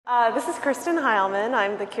This is Kristen Hileman.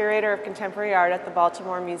 I'm the Curator of Contemporary Art at the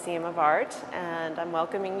Baltimore Museum of Art, and I'm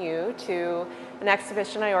welcoming you to an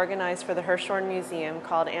exhibition I organized for the Hirshhorn Museum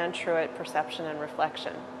called Anne Truitt, Perception and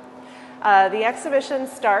Reflection. The exhibition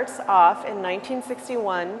starts off in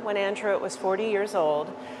 1961 when Anne Truitt was 40 years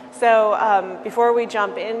old. So before we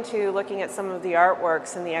jump into looking at some of the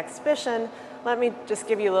artworks in the exhibition, let me just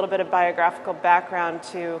give you a little bit of biographical background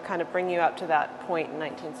to kind of bring you up to that point in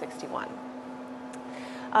 1961.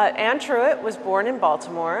 Anne Truitt was born in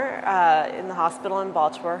Baltimore, in the hospital in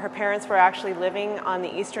Baltimore. Her parents were actually living on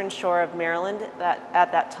the eastern shore of Maryland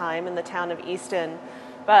at that time in the town of Easton,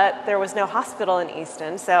 but there was no hospital in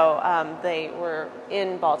Easton, so they were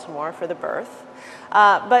in Baltimore for the birth.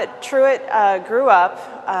 But Truitt grew up,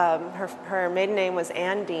 her maiden name was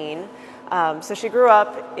Anne Dean, so she grew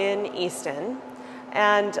up in Easton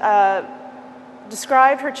and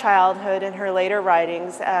described her childhood in her later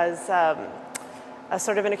writings as a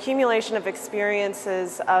sort of an accumulation of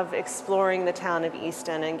experiences of exploring the town of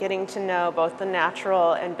Easton and getting to know both the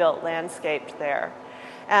natural and built landscape there.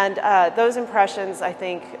 And those impressions, I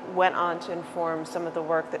think, went on to inform some of the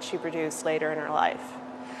work that she produced later in her life.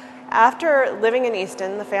 After living in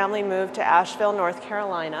Easton, the family moved to Asheville, North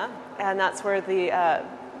Carolina, and that's where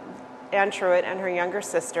Anne Truitt and her younger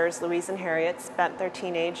sisters, Louise and Harriet, spent their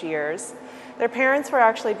teenage years. Their parents were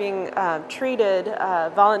actually being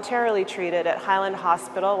voluntarily treated at Highland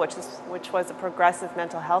Hospital, which was a progressive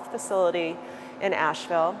mental health facility in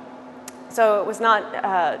Asheville. So it was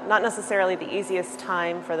not necessarily the easiest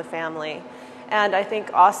time for the family. And I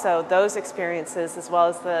think also those experiences, as well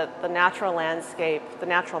as the natural landscape, the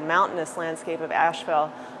natural mountainous landscape of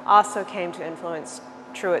Asheville, also came to influence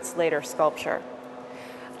Truitt's later sculpture.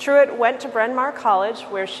 Truitt went to Bryn Mawr College,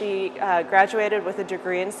 where she graduated with a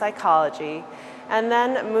degree in psychology, and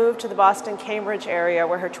then moved to the Boston-Cambridge area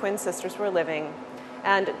where her twin sisters were living,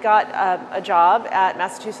 and got a job at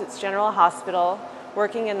Massachusetts General Hospital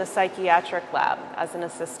working in the psychiatric lab as an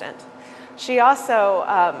assistant. She also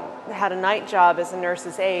had a night job as a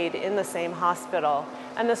nurse's aide in the same hospital,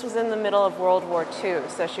 and this was in the middle of World War II,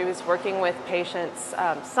 so she was working with patients,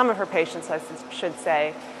 some of her patients, I should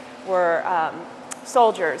say, were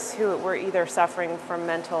soldiers who were either suffering from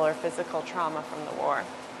mental or physical trauma from the war.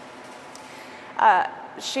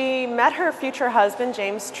 She met her future husband,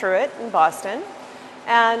 James Truitt, in Boston,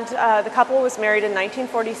 and the couple was married in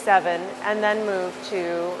 1947 and then moved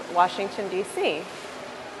to Washington, D.C.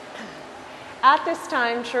 At this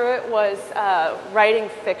time, Truitt was writing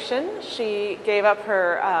fiction. She gave up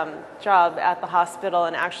her job at the hospital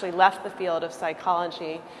and actually left the field of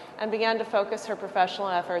psychology and began to focus her professional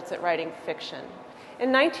efforts at writing fiction.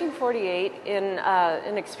 In 1948, in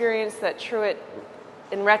an experience that Truitt,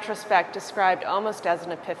 in retrospect, described almost as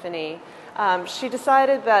an epiphany, she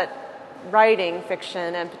decided that writing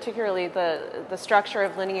fiction, and particularly the structure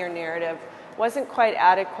of linear narrative, wasn't quite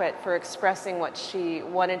adequate for expressing what she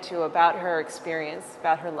wanted to about her experience,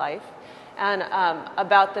 about her life, and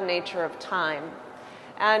about the nature of time.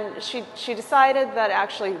 And she decided that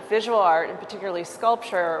actually visual art, and particularly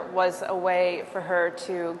sculpture, was a way for her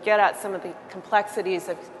to get at some of the complexities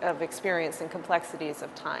of experience and complexities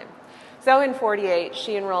of time. So in '48,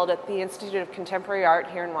 she enrolled at the Institute of Contemporary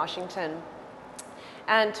Art here in Washington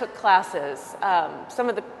and took classes.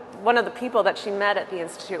 One of the people that she met at the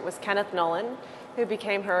Institute was Kenneth Nolan, who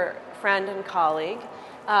became her friend and colleague.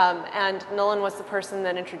 And Nolan was the person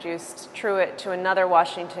that introduced Truitt to another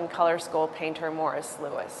Washington Color School painter, Morris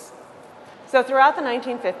Louis. So throughout the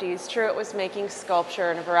 1950s, Truitt was making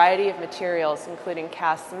sculpture in a variety of materials, including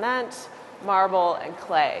cast cement, marble, and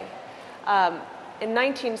clay. In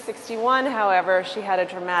 1961, however, she had a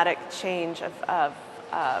dramatic change of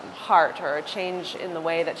heart, or a change in the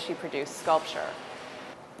way that she produced sculpture.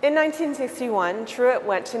 In 1961, Truitt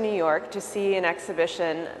went to New York to see an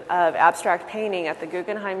exhibition of abstract painting at the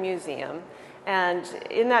Guggenheim Museum. And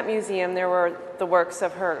in that museum, there were the works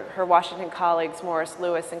of her Washington colleagues, Morris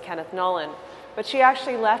Louis and Kenneth Nolan. But she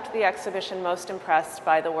actually left the exhibition most impressed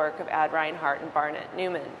by the work of Ad Reinhardt and Barnett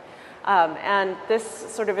Newman. And this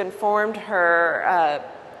sort of informed her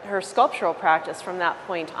sculptural practice from that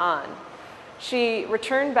point on. She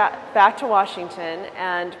returned back to Washington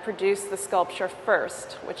and produced the sculpture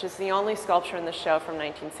First, which is the only sculpture in the show from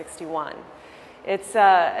 1961. It's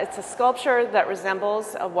a sculpture that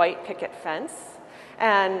resembles a white picket fence,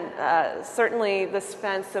 and certainly this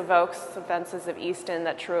fence evokes the fences of Easton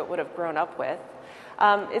that Truitt would have grown up with.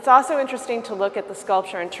 It's also interesting to look at the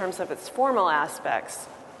sculpture in terms of its formal aspects.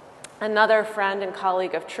 Another friend and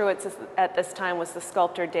colleague of Truitt's at this time was the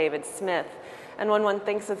sculptor David Smith. And when one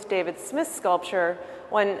thinks of David Smith's sculpture,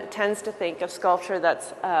 one tends to think of sculpture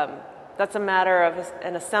that's that's a matter of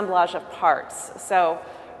an assemblage of parts. So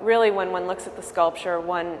really, when one looks at the sculpture,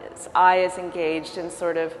 one's eye is engaged in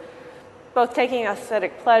sort of both taking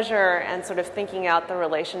aesthetic pleasure and sort of thinking out the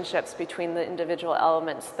relationships between the individual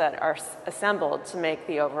elements that are assembled to make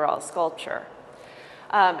the overall sculpture.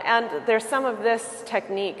 And there's some of this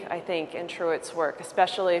technique, I think, in Truitt's work,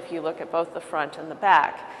 especially if you look at both the front and the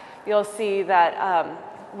back. You'll see that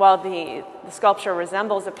while the sculpture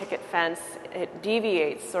resembles a picket fence, it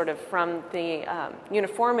deviates sort of from the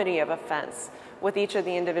uniformity of a fence, with each of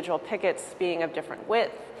the individual pickets being of different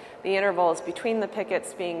width, the intervals between the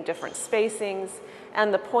pickets being different spacings,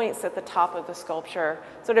 and the points at the top of the sculpture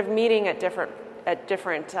sort of meeting at different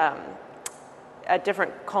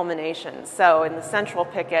culminations. So in the central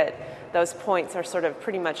picket, those points are sort of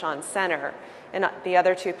pretty much on center, and the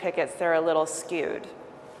other two pickets, they're a little skewed.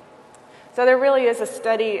 So there really is a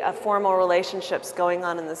study of formal relationships going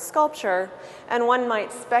on in the sculpture, and one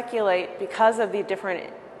might speculate, because of the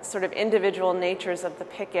different sort of individual natures of the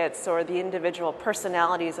pickets or the individual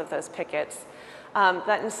personalities of those pickets,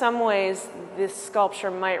 that in some ways this sculpture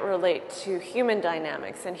might relate to human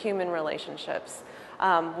dynamics and human relationships.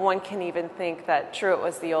 One can even think that Truitt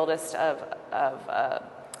was the oldest of a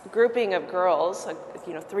grouping of girls,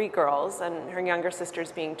 3 girls, and her younger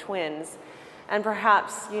sisters being twins, and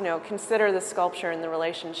perhaps, consider the sculpture in the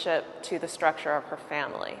relationship to the structure of her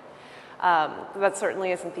family. That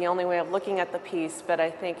certainly isn't the only way of looking at the piece, but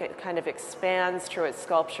I think it kind of expands Truitt's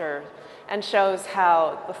sculpture and shows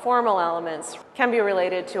how the formal elements can be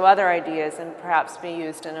related to other ideas and perhaps be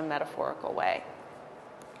used in a metaphorical way.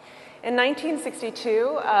 In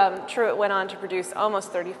 1962, Truitt went on to produce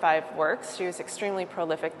almost 35 works. She was extremely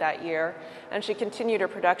prolific that year, and she continued her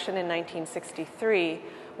production in 1963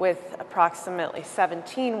 with approximately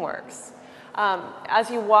 17 works. As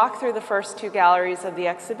you walk through the first 2 galleries of the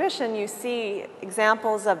exhibition, you see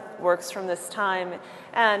examples of works from this time,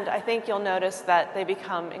 and I think you'll notice that they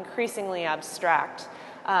become increasingly abstract.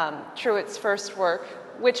 Truitt's first work,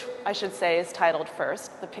 which I should say is titled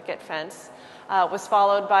first, The Picket Fence, was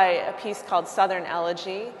followed by a piece called Southern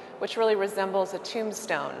Elegy, which really resembles a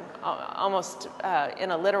tombstone, almost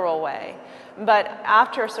in a literal way. But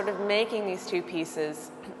after sort of making these 2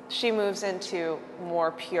 pieces, she moves into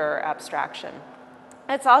more pure abstraction.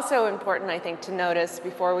 It's also important, I think, to notice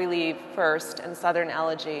before we leave First and Southern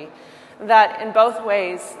Elegy that in both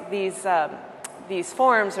ways these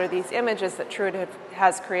forms or these images that Truitt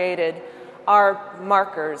has created are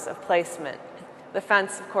markers of placement. The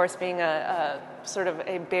fence, of course, being a sort of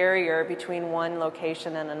a barrier between one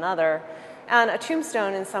location and another, and a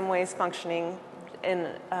tombstone in some ways functioning in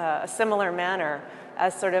a similar manner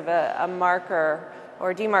as sort of a marker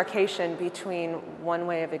or demarcation between one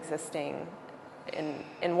way of existing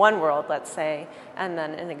in one world, let's say, and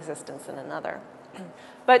then an existence in another.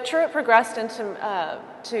 But Truitt progressed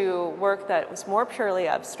to work that was more purely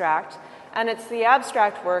abstract, and it's the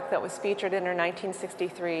abstract work that was featured in her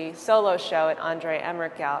 1963 solo show at Andre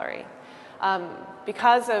Emmerich Gallery.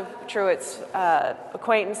 Because of Truitt's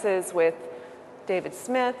acquaintances with David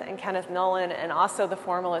Smith and Kenneth Nolan, and also the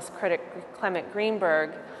formalist critic Clement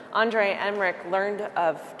Greenberg, Andre Emmerich learned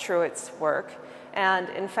of Truitt's work, and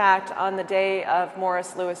in fact, on the day of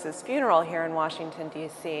Morris Lewis's funeral here in Washington,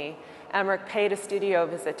 D.C., Emmerich paid a studio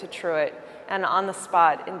visit to Truitt and on the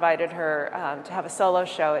spot invited her to have a solo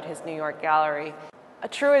show at his New York gallery.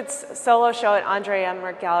 Truitt's solo show at Andre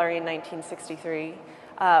Emmerich Gallery in 1963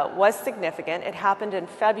 was significant. It happened in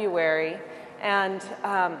February and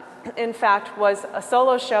in fact was a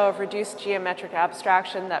solo show of reduced geometric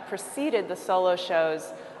abstraction that preceded the solo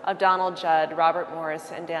shows of Donald Judd, Robert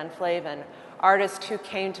Morris, and Dan Flavin, artists who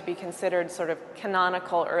came to be considered sort of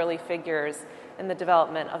canonical early figures in the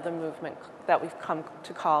development of the movement that we've come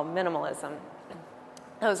to call minimalism.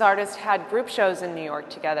 Those artists had group shows in New York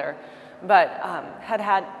together, but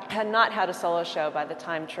had not had a solo show by the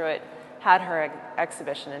time Truitt had her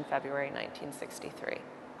exhibition in February 1963.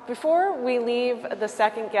 Before we leave the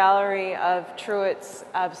second gallery of Truitt's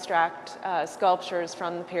abstract sculptures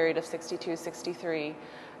from the period of 62-63,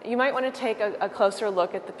 you might want to take a closer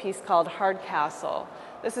look at the piece called Hardcastle.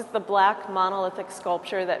 This is the black monolithic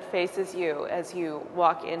sculpture that faces you as you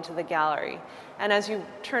walk into the gallery. And as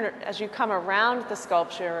you come around the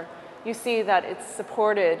sculpture, you see that it's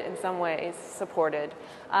supported, in some ways,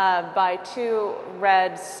 by 2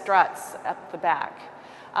 red struts at the back.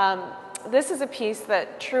 This is a piece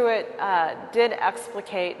that Truitt did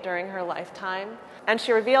explicate during her lifetime, and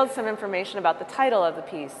she revealed some information about the title of the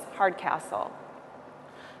piece, Hardcastle.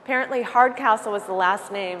 Apparently, Hardcastle was the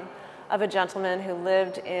last name of a gentleman who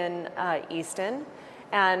lived in Easton,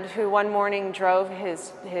 and who one morning drove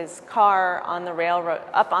his car on the railroad,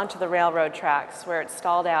 up onto the railroad tracks where it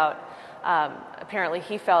stalled out. Apparently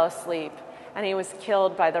he fell asleep, and he was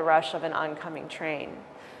killed by the rush of an oncoming train.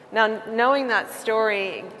 Now, knowing that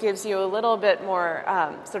story gives you a little bit more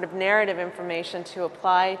sort of narrative information to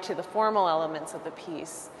apply to the formal elements of the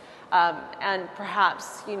piece, and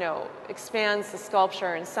perhaps, expands the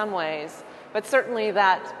sculpture in some ways, but certainly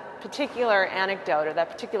that particular anecdote or that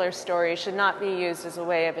particular story should not be used as a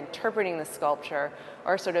way of interpreting the sculpture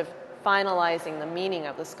or sort of finalizing the meaning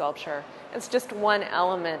of the sculpture. It's just one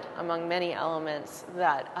element among many elements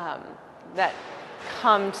that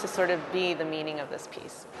come to sort of be the meaning of this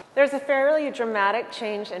piece. There's a fairly dramatic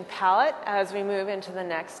change in palette as we move into the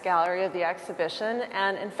next gallery of the exhibition,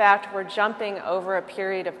 and in fact we're jumping over a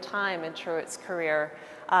period of time in Truitt's career,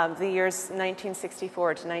 the years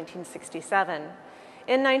 1964 to 1967.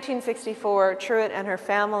 In 1964, Truitt and her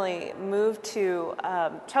family moved to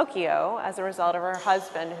Tokyo as a result of her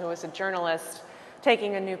husband, who was a journalist,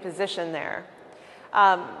 taking a new position there.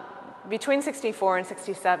 Between 64 and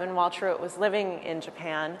 67, while Truitt was living in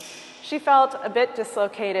Japan, she felt a bit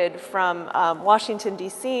dislocated from Washington,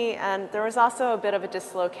 D.C., and there was also a bit of a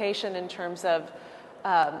dislocation in terms of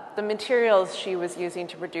the materials she was using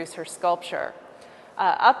to produce her sculpture.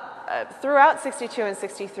 Throughout 62 and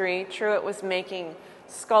 63, Truitt was making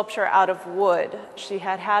sculpture out of wood. She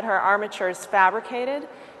had her armatures fabricated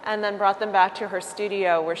and then brought them back to her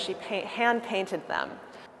studio where she hand-painted them.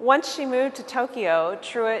 Once she moved to Tokyo,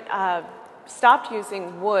 Truitt stopped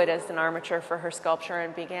using wood as an armature for her sculpture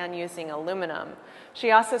and began using aluminum.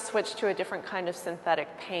 She also switched to a different kind of synthetic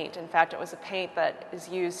paint. In fact, it was a paint that is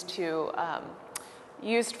used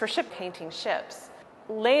for painting ships.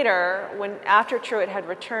 Later, after Truitt had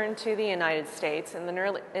returned to the United States in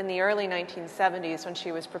the early 1970s, when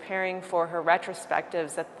she was preparing for her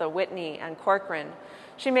retrospectives at the Whitney and Corcoran,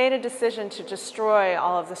 she made a decision to destroy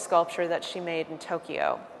all of the sculpture that she made in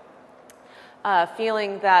Tokyo,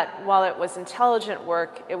 feeling that while it was intelligent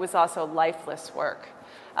work, it was also lifeless work.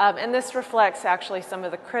 And this reflects actually some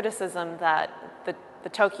of the criticism that the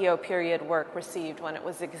Tokyo period work received when it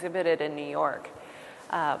was exhibited in New York.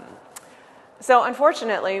 So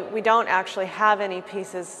unfortunately, we don't actually have any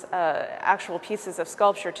actual pieces of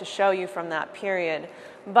sculpture to show you from that period,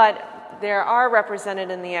 but there are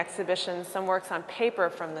represented in the exhibition some works on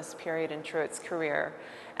paper from this period in Truitt's career.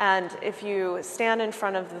 And if you stand in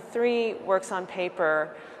front of the three works on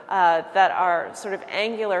paper that are sort of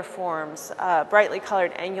angular forms, brightly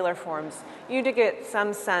colored angular forms, you do get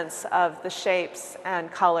some sense of the shapes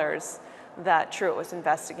and colors that Truitt was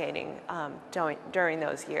investigating during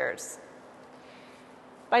those years.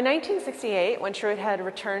 By 1968, when Truitt had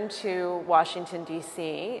returned to Washington,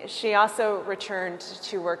 D.C., she also returned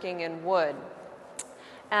to working in wood.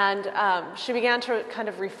 And she began to kind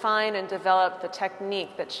of refine and develop the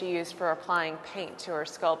technique that she used for applying paint to her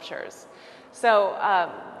sculptures. So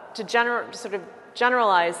to sort of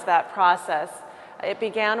generalize that process, it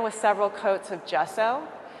began with several coats of gesso,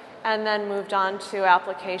 and then moved on to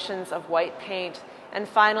applications of white paint, and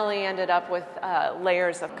finally ended up with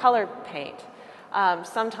layers of colored paint.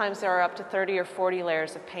 Sometimes there are up to 30 or 40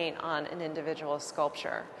 layers of paint on an individual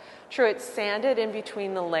sculpture. Truitt sanded in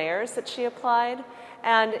between the layers that she applied,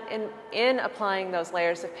 and in applying those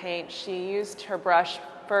layers of paint, she used her brush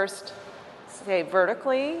first, say,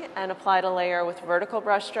 vertically, and applied a layer with vertical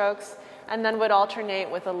brush strokes, and then would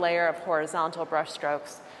alternate with a layer of horizontal brush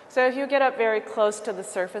strokes. So if you get up very close to the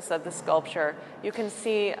surface of the sculpture, you can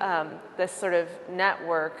see this sort of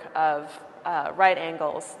network of right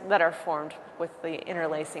angles that are formed with the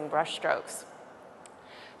interlacing brush strokes.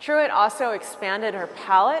 Truitt also expanded her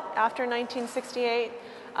palette after 1968,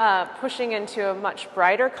 pushing into much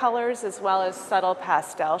brighter colors as well as subtle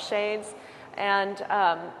pastel shades. And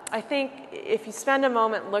I think if you spend a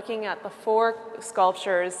moment looking at the four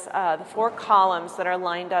sculptures, the four columns that are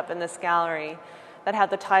lined up in this gallery that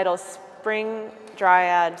have the titles Spring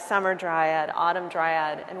Dryad, Summer Dryad, Autumn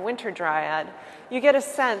Dryad, and Winter Dryad, you get a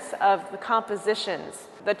sense of the compositions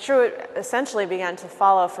that Truitt essentially began to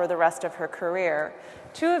follow for the rest of her career.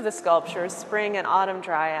 Two of the sculptures, Spring and Autumn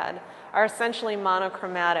Dryad, are essentially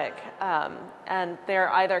monochromatic, and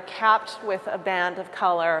they're either capped with a band of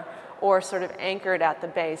color or sort of anchored at the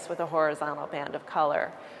base with a horizontal band of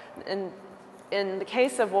color. And in the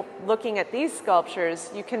case of looking at these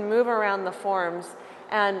sculptures, you can move around the forms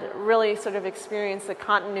and really sort of experience the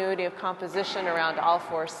continuity of composition around all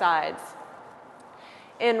four sides.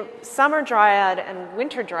 In Summer Dryad and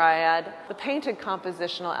Winter Dryad, the painted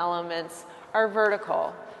compositional elements are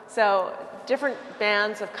vertical. So different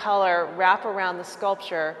bands of color wrap around the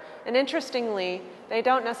sculpture, and interestingly, they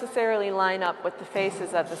don't necessarily line up with the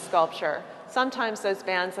faces of the sculpture. Sometimes those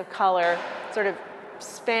bands of color sort of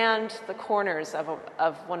spanned the corners of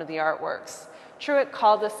one of the artworks. Truitt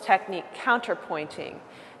called this technique counterpointing,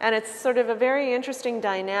 and it's sort of a very interesting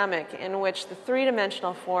dynamic in which the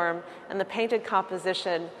three-dimensional form and the painted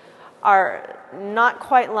composition are not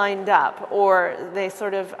quite lined up, or they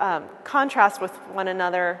sort of contrast with one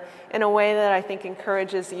another in a way that I think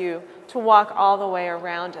encourages you to walk all the way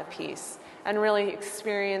around a piece and really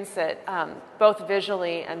experience it both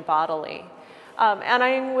visually and bodily. And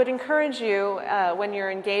I would encourage you, when you're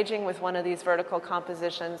engaging with one of these vertical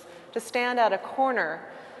compositions, to stand at a corner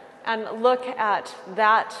and look at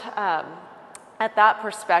that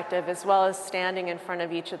perspective, as well as standing in front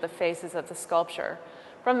of each of the faces of the sculpture.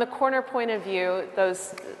 From the corner point of view,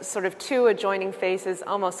 those sort of two adjoining faces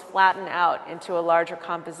almost flatten out into a larger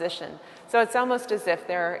composition. So it's almost as if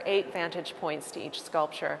there are 8 vantage points to each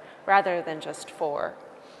sculpture, rather than just 4.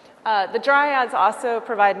 The dryads also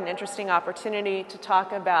provide an interesting opportunity to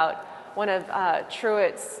talk about one of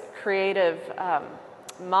Truitt's creative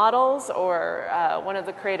models, or one of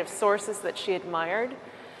the creative sources that she admired,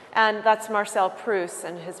 and that's Marcel Proust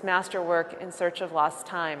and his masterwork In Search of Lost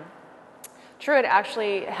Time. Truitt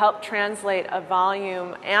actually helped translate a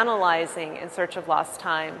volume analyzing In Search of Lost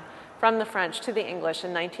Time from the French to the English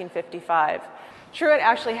in 1955. Truitt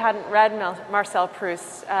actually hadn't read Marcel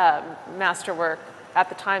Proust's masterwork at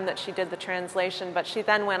the time that she did the translation, but she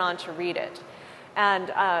then went on to read it,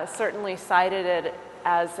 and certainly cited it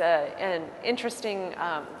as an interesting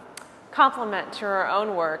complement to her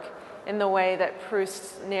own work in the way that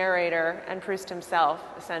Proust's narrator, and Proust himself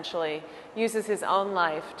essentially, uses his own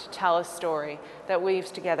life to tell a story that weaves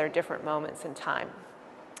together different moments in time.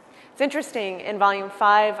 It's interesting, in volume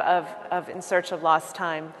 5 of In Search of Lost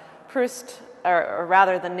Time, Proust, or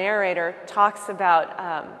rather the narrator, talks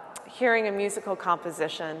about hearing a musical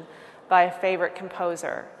composition by a favorite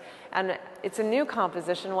composer. And it's a new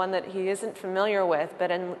composition, one that he isn't familiar with, but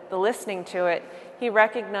in the listening to it, he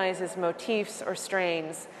recognizes motifs or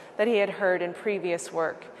strains that he had heard in previous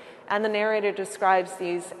work. And the narrator describes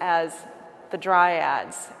these as the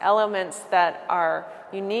dryads, elements that are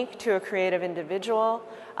unique to a creative individual,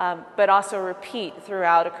 but also repeat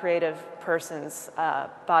throughout a creative person's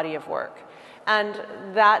body of work. And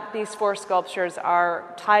that these 4 sculptures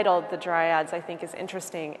are titled the dryads, I think, is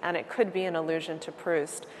interesting, and it could be an allusion to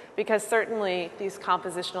Proust, because certainly these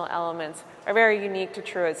compositional elements are very unique to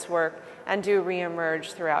Truitt's work and do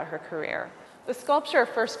reemerge throughout her career. The sculpture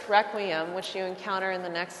First Requiem, which you encounter in the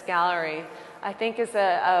next gallery, I think is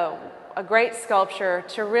a great sculpture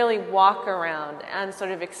to really walk around and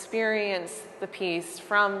sort of experience the piece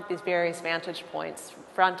from these various vantage points,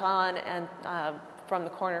 front on and from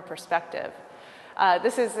the corner perspective.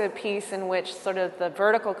 This is a piece in which sort of the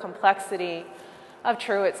vertical complexity of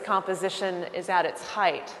Truitt's composition is at its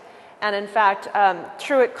height. And in fact,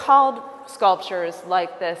 Truitt called sculptures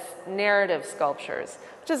like this narrative sculptures,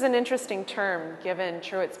 which is an interesting term given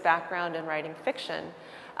Truitt's background in writing fiction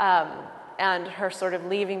and her sort of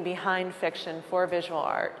leaving behind fiction for visual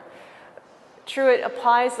art. Truitt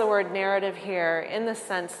applies the word narrative here in the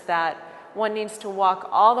sense that one needs to walk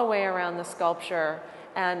all the way around the sculpture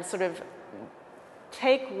and sort of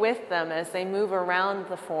take with them as they move around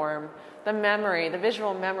the form the memory, the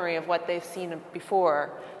visual memory of what they've seen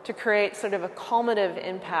before, to create sort of a cumulative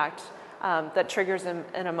impact that triggers an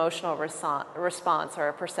emotional response or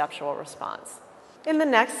a perceptual response. In the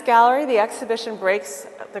next gallery, the exhibition breaks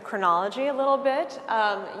the chronology a little bit.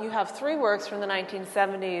 You have 3 works from the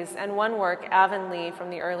 1970s and 1 work, Avonlea,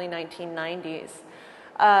 from the early 1990s.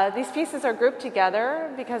 These pieces are grouped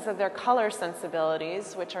together because of their color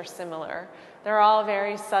sensibilities, which are similar. They're all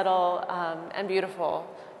very subtle and beautiful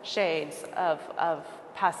shades of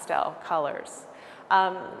pastel colors.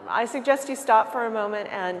 I suggest you stop for a moment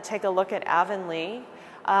and take a look at Avonlea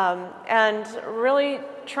and really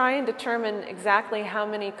try and determine exactly how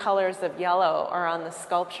many colors of yellow are on the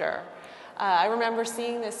sculpture. I remember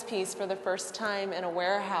seeing this piece for the first time in a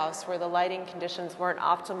warehouse where the lighting conditions weren't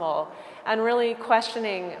optimal, and really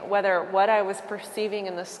questioning whether what I was perceiving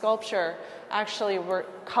in the sculpture actually were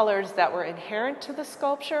colors that were inherent to the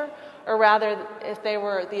sculpture, or rather if they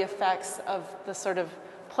were the effects of the sort of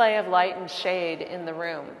play of light and shade in the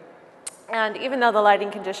room. And even though the lighting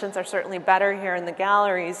conditions are certainly better here in the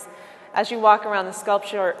galleries, as you walk around the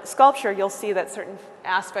sculpture, you'll see that certain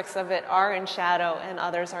aspects of it are in shadow and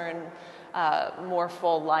others are in more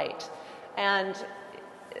full light. And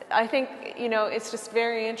I think, it's just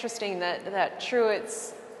very interesting that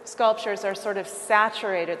Truitt's sculptures are sort of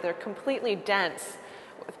saturated. They're completely dense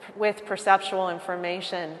with perceptual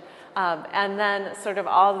information. And then sort of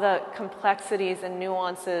all the complexities and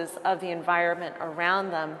nuances of the environment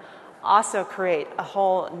around them also create a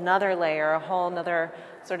whole nother layer, a whole nother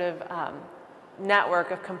sort of network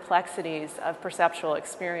of complexities of perceptual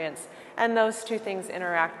experience. And those two things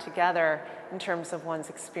interact together in terms of one's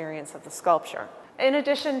experience of the sculpture. In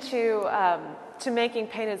addition to making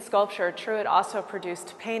painted sculpture, Truitt also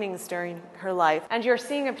produced paintings during her life. And you're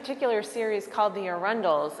seeing a particular series called the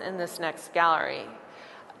Arundels in this next gallery.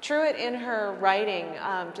 Truitt, in her writing,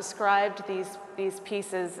 described these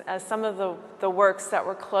pieces as some of the works that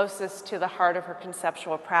were closest to the heart of her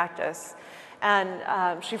conceptual practice.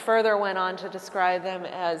 And she further went on to describe them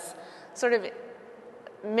as sort of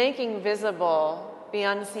making visible the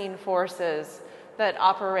unseen forces that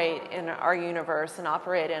operate in our universe and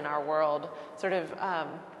operate in our world, sort of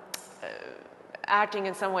acting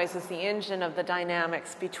in some ways as the engine of the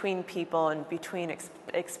dynamics between people and between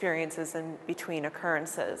experiences and between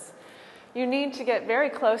occurrences. You need to get very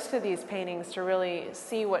close to these paintings to really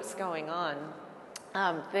see what's going on.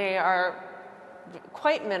 They are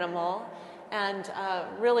quite minimal and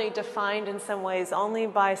really defined in some ways only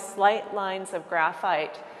by slight lines of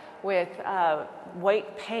graphite with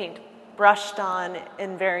white paint brushed on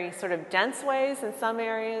in very sort of dense ways in some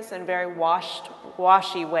areas and very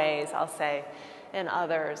washy ways, I'll say, in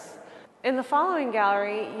others. In the following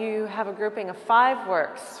gallery, you have a grouping of 5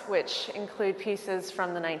 works, which include pieces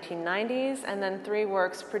from the 1990s and then 3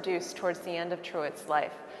 works produced towards the end of Truitt's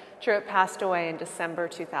life. Truitt passed away in December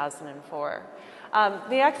 2004.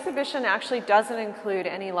 The exhibition actually doesn't include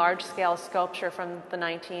any large-scale sculpture from the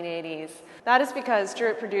 1980s. That is because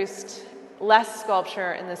Truitt produced less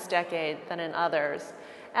sculpture in this decade than in others.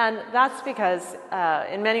 And that's because,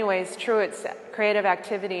 in many ways, Truitt's creative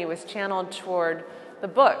activity was channeled toward the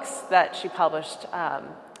books that she published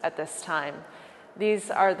at this time. These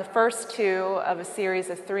are the first 2 of a series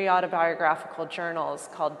of 3 autobiographical journals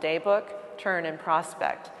called Daybook, Turn, and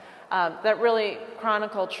Prospect that really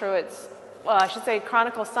chronicle Truitt's, well, I should say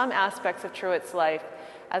chronicle some aspects of Truitt's life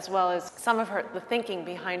as well as some of the thinking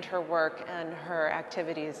behind her work and her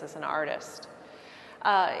activities as an artist.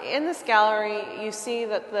 In this gallery, you see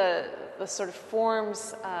that the sort of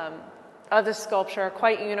forms of the sculpture are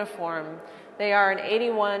quite uniform. They are an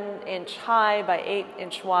 81-inch high by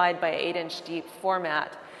 8-inch wide by 8-inch deep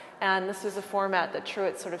format. And this is a format that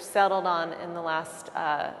Truitt sort of settled on in the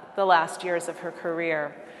last years of her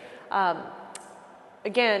career.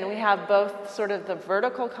 Again, we have both sort of the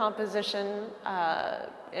vertical composition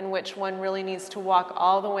in which one really needs to walk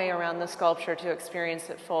all the way around the sculpture to experience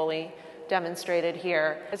it fully, demonstrated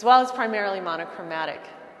here, as well as primarily monochromatic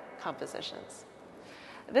compositions.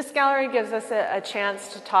 This gallery gives us a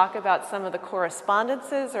chance to talk about some of the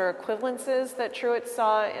correspondences or equivalences that Truitt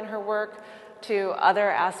saw in her work to other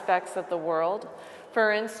aspects of the world.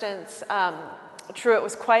 For instance, Truitt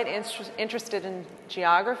was quite interested in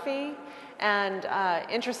geography and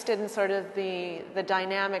interested in sort of the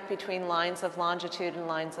dynamic between lines of longitude and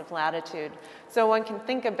lines of latitude. So one can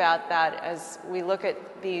think about that as we look at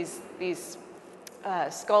these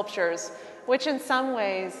sculptures, which in some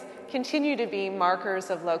ways continue to be markers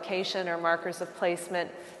of location or markers of placement,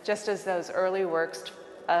 just as those early works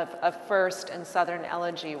of First and Southern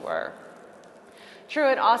Elegy were.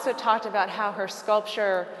 Truitt also talked about how her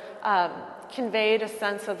sculpture conveyed a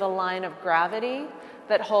sense of the line of gravity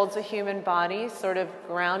that holds a human body sort of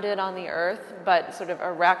grounded on the earth, but sort of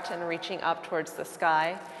erect and reaching up towards the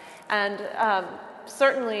sky. And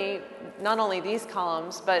certainly, not only these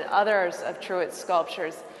columns, but others of Truitt's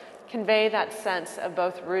sculptures convey that sense of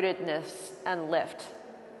both rootedness and lift.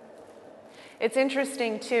 It's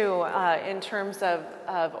interesting, too, in terms of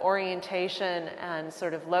orientation and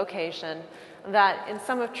sort of location, that in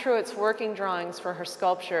some of Truitt's working drawings for her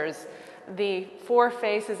sculptures, the 4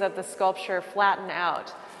 faces of the sculpture flatten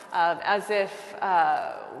out, as if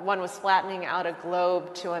one was flattening out a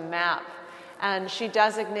globe to a map. And she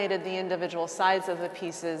designated the individual sides of the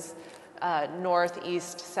pieces north,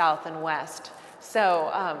 east, south, and west.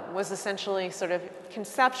 So was essentially sort of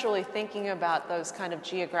conceptually thinking about those kind of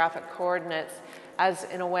geographic coordinates as,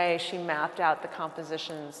 in a way, she mapped out the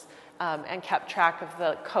compositions and kept track of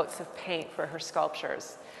the coats of paint for her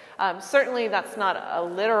sculptures. Certainly, that's not a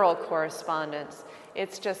literal correspondence.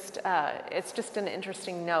 It's just an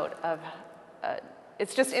interesting note of.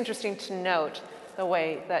 It's just interesting to note the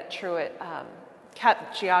way that Truitt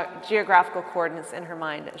kept geographical coordinates in her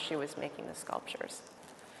mind as she was making the sculptures.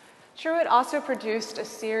 Truitt also produced a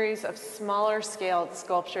series of smaller-scaled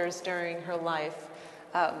sculptures during her life.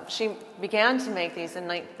 She began to make these in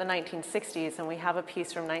the 1960s, and we have a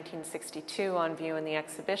piece from 1962 on view in the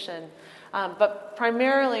exhibition. But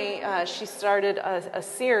primarily, she started a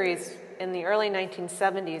series in the early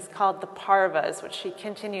 1970s called the Parvas, which she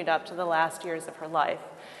continued up to the last years of her life.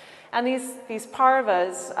 And these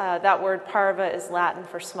Parvas, that word parva is Latin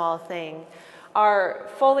for small thing, are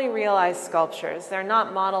fully realized sculptures. They're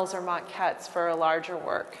not models or maquettes for a larger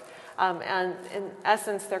work. And in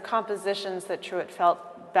essence, they're compositions that Truitt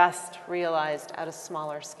felt best realized at a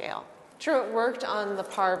smaller scale. Truitt worked on the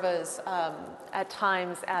Parvas at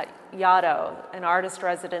times at Yaddo, an artist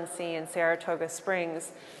residency in Saratoga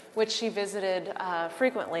Springs, which she visited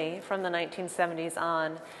frequently from the 1970s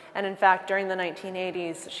on. And in fact, during the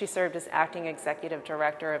 1980s, she served as acting executive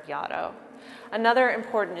director of Yaddo. Another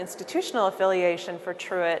important institutional affiliation for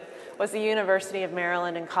Truitt was the University of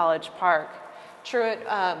Maryland in College Park. Truitt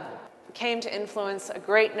came to influence a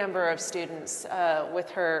great number of students with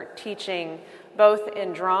her teaching, both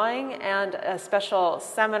in drawing and a special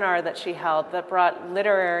seminar that she held that brought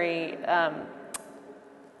literary,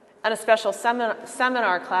 and a special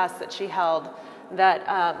seminar class that she held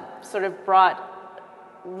that sort of brought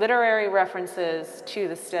literary references to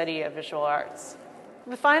the study of visual arts.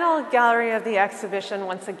 The final gallery of the exhibition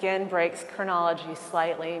once again breaks chronology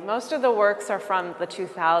slightly. Most of the works are from the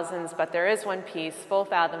 2000s, but there is one piece, Full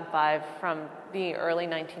Fathom 5, from the early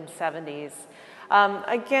 1970s.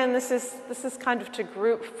 Again, this is kind of to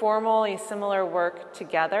group formally similar work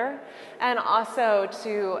together, and also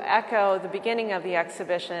to echo the beginning of the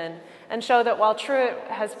exhibition and show that while Truitt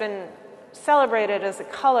has been celebrated as a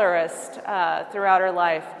colorist throughout her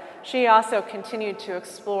life, she also continued to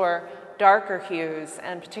explore darker hues,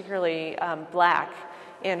 and particularly black,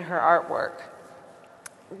 in her artwork.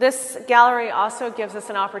 This gallery also gives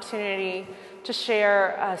us an opportunity to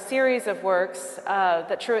share a series of works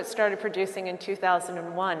that Truitt started producing in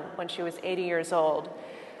 2001 when she was 80 years old.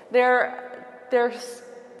 They're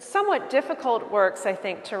somewhat difficult works, I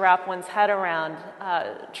think, to wrap one's head around.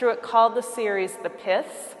 Truitt called the series the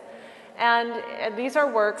Piths, and these are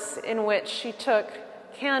works in which she took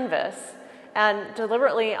canvas and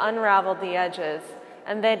deliberately unraveled the edges,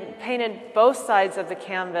 and then painted both sides of the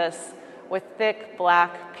canvas with thick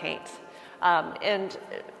black paint and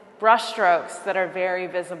brushstrokes that are very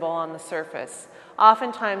visible on the surface.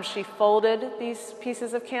 Oftentimes she folded these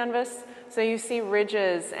pieces of canvas, so you see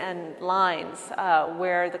ridges and lines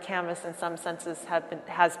where the canvas in some senses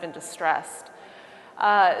has been distressed.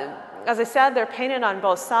 As I said, they're painted on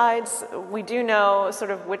both sides. We do know sort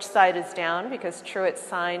of which side is down because Truitt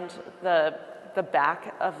signed the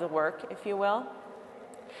back of the work, if you will.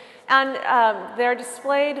 And they're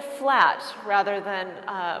displayed flat rather than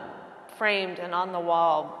framed and on the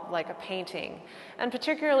wall like a painting. And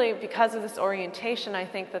particularly because of this orientation, I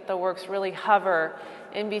think that the works really hover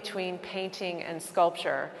in between painting and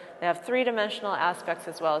sculpture. They have three-dimensional aspects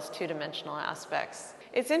as well as two-dimensional aspects.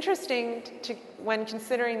 It's interesting when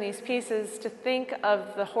considering these pieces to think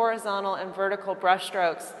of the horizontal and vertical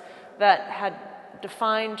brushstrokes that had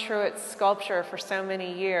defined Truitt's sculpture for so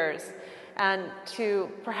many years, and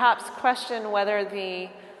to perhaps question whether the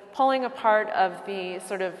pulling apart of the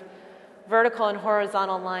sort of vertical and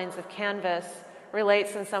horizontal lines of canvas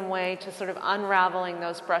relates in some way to sort of unraveling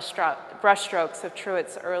those brushstrokes of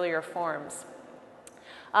Truitt's earlier forms.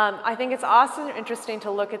 I think it's also interesting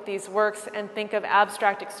to look at these works and think of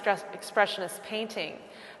abstract expressionist painting,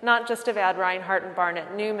 not just of Ad Reinhardt and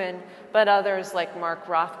Barnett Newman, but others like Mark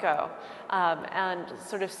Rothko, and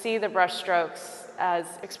sort of see the brushstrokes as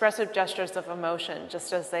expressive gestures of emotion,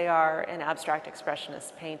 just as they are in abstract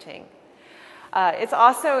expressionist painting. It's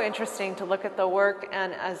also interesting to look at the work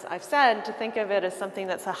and, as I've said, to think of it as something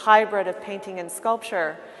that's a hybrid of painting and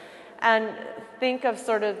sculpture, and think of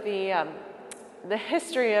sort of the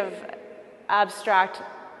history of abstract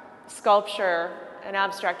sculpture and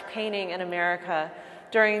abstract painting in America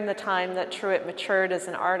during the time that Truitt matured as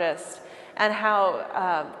an artist, and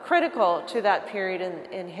how critical to that period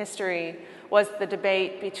in history was the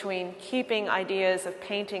debate between keeping ideas of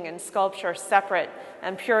painting and sculpture separate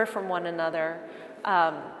and pure from one another,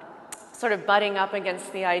 sort of butting up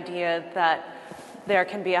against the idea that there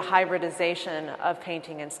can be a hybridization of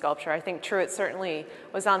painting and sculpture. I think Truitt certainly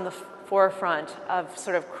was on the forefront of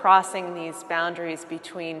sort of crossing these boundaries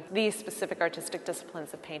between these specific artistic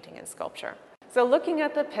disciplines of painting and sculpture. So looking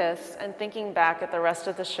at the Piths and thinking back at the rest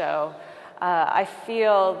of the show, I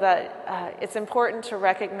feel that it's important to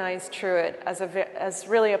recognize Truitt as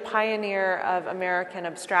really a pioneer of American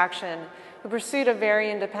abstraction who pursued a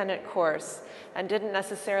very independent course and didn't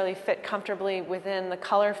necessarily fit comfortably within the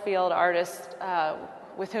color field artists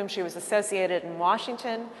with whom she was associated in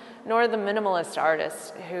Washington, nor the minimalist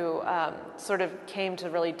artists who sort of came to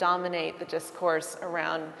really dominate the discourse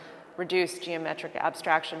around reduced geometric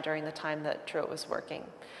abstraction during the time that Truitt was working.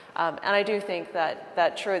 And I do think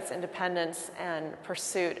that Truitt's independence and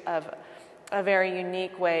pursuit of a very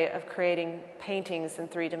unique way of creating paintings in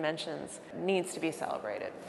 3 dimensions needs to be celebrated.